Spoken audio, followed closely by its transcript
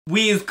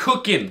We is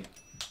cooking.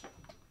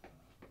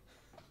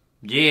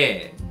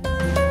 Yeah.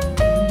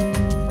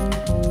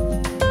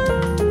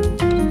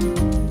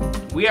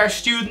 We are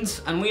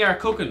students and we are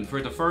cooking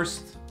for the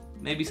first,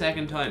 maybe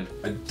second time.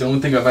 I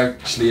don't think I've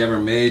actually ever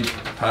made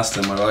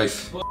pasta in my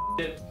life.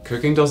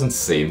 Cooking doesn't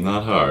seem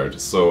that hard,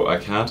 so I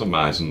can't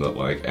imagine that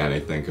like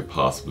anything could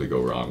possibly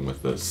go wrong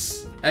with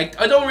this. I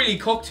don't really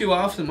cook too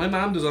often. My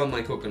mom does all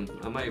my cooking.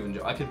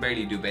 I can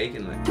barely do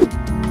bacon like.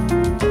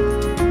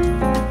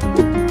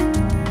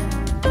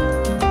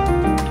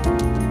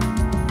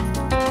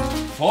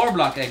 4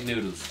 block egg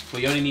noodles, but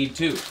you only need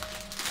 2.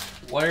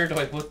 Where do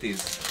I put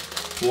these?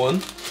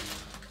 1,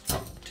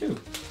 2.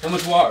 How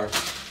much water?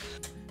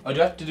 Oh,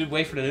 do I have to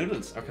wait for the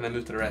noodles, or can I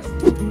move to the rest?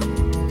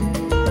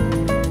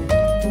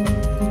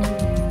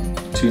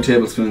 2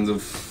 tablespoons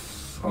of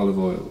olive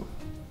oil.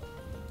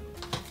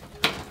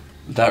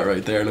 That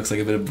right there looks like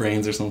a bit of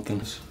brains or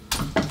something.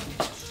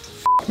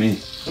 F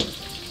me.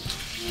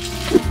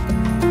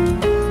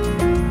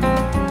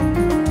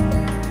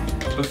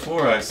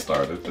 Before I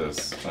started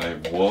this, I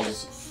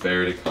was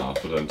fairly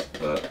confident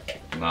that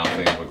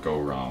nothing would go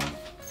wrong.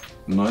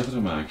 Now that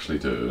I'm actually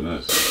doing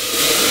it,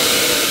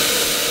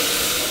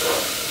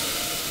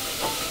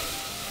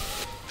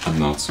 I'm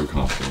not so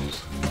confident.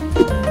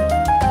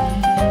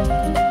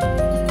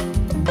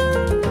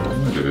 What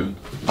am I doing?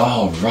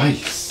 Oh,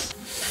 rice!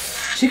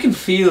 Chicken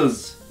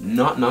feels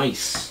not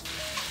nice.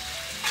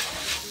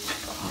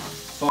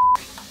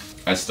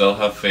 I still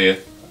have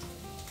faith,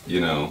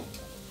 you know,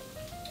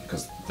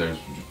 because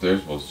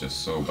theirs was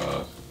just so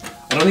bad.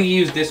 I don't think you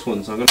used this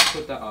one, so I'm gonna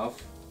put that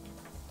off.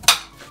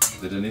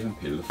 They didn't even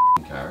peel the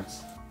f***ing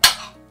carrots.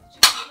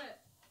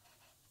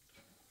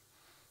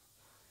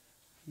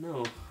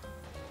 No.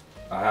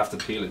 I have to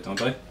peel it, don't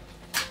I?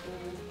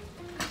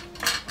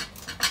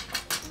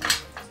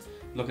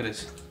 Look at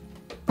this.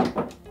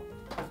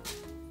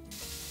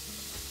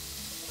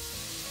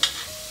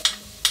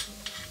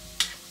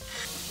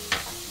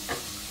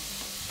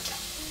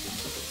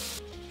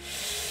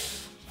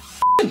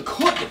 F***ing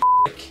cut, you f***.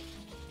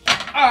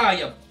 Ah,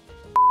 you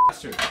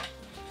bastard.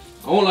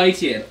 I won't lie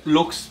to you, it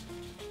looks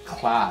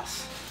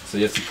class. So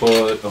you have to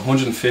put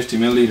 150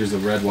 milliliters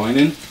of red wine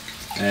in.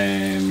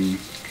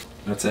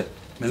 That's it,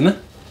 isn't it?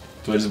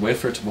 Do I just wait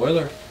for it to boil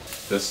or?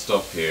 This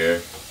stuff here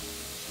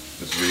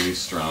is really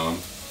strong,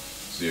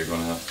 so you're going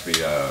to have to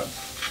be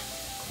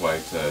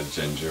quite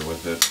ginger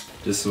with it.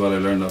 This is what I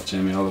learned off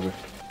Jamie Oliver.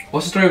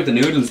 What's the story with the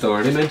noodles though?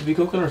 Are they meant to be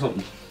cooking or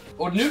something?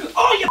 Oh, the noodles!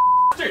 Oh, you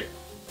bastard!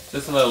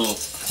 Just a little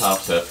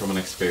top tip from an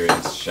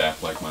experienced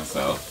chef like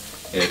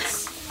myself.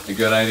 It's a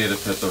good idea to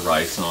put the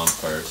rice on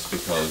first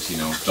because, you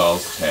know, it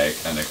does take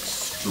an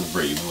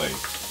extremely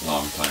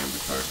long time to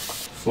cook.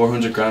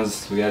 400 grams of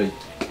spaghetti.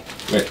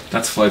 Wait,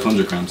 that's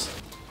 500 grams.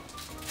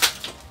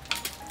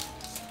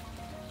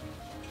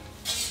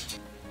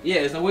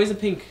 Yeah, why is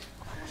it pink?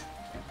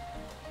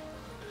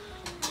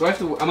 Do I have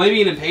to? Am I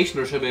being impatient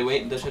or should I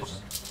wait until chips?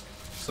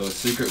 So the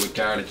secret with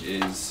garlic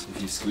is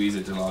if you squeeze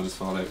it, it'll all just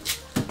fall out.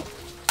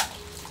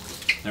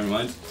 Never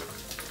mind.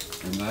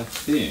 And I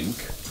think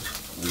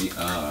we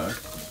are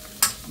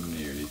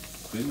nearly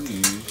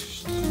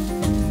finished.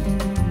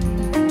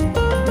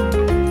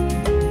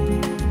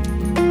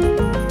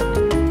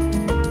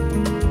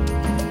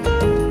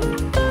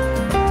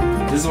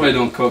 This is why I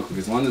don't cook,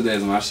 because one of the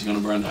days I'm actually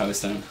going to burn the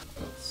house down.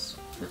 That's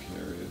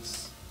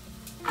precarious.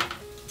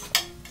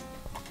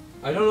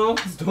 I don't know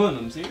if it's done.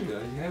 I'm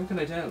serious. How can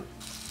I tell?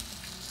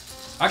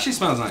 Actually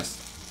smells nice.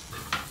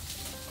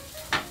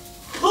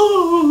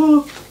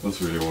 That's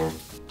really warm.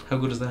 How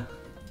good is that?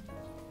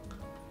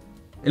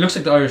 It looks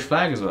like the Irish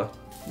flag as well.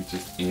 We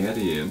just add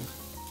in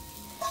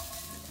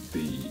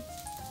the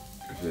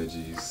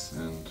veggies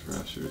and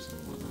rashers and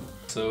whatnot.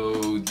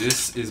 So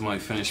this is my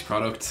finished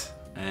product.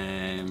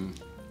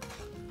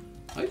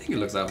 I think it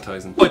looks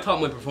appetizing. I thought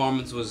my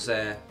performance was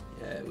it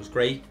was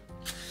great.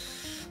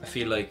 I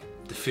feel like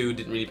the food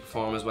didn't really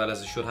perform as well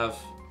as it should have.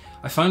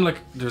 I found like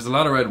there's a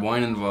lot of red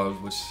wine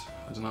involved, which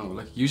I don't know.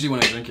 Like usually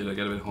when I drink it, I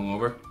get a bit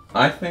hungover.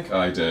 I think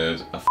I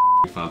did a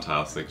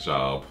fantastic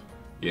job.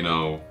 You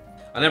know,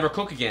 I'll never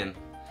cook again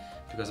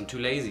because I'm too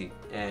lazy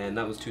and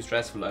that was too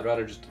stressful. I'd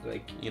rather just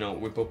like, you know,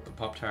 whip up a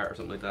Pop-Tart or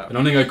something like that. I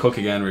don't think I'd cook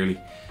again really.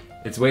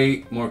 It's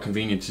way more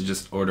convenient to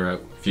just order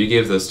out. if you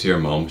gave this to your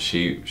mum,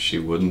 she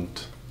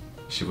wouldn't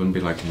be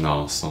like,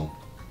 nah, son.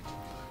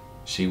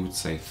 She would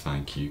say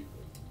thank you.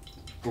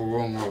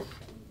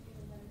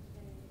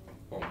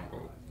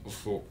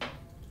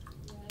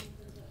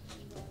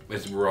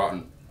 It's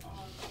rotten.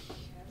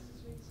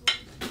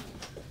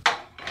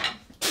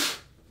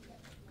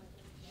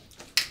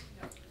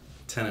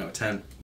 10 out of 10.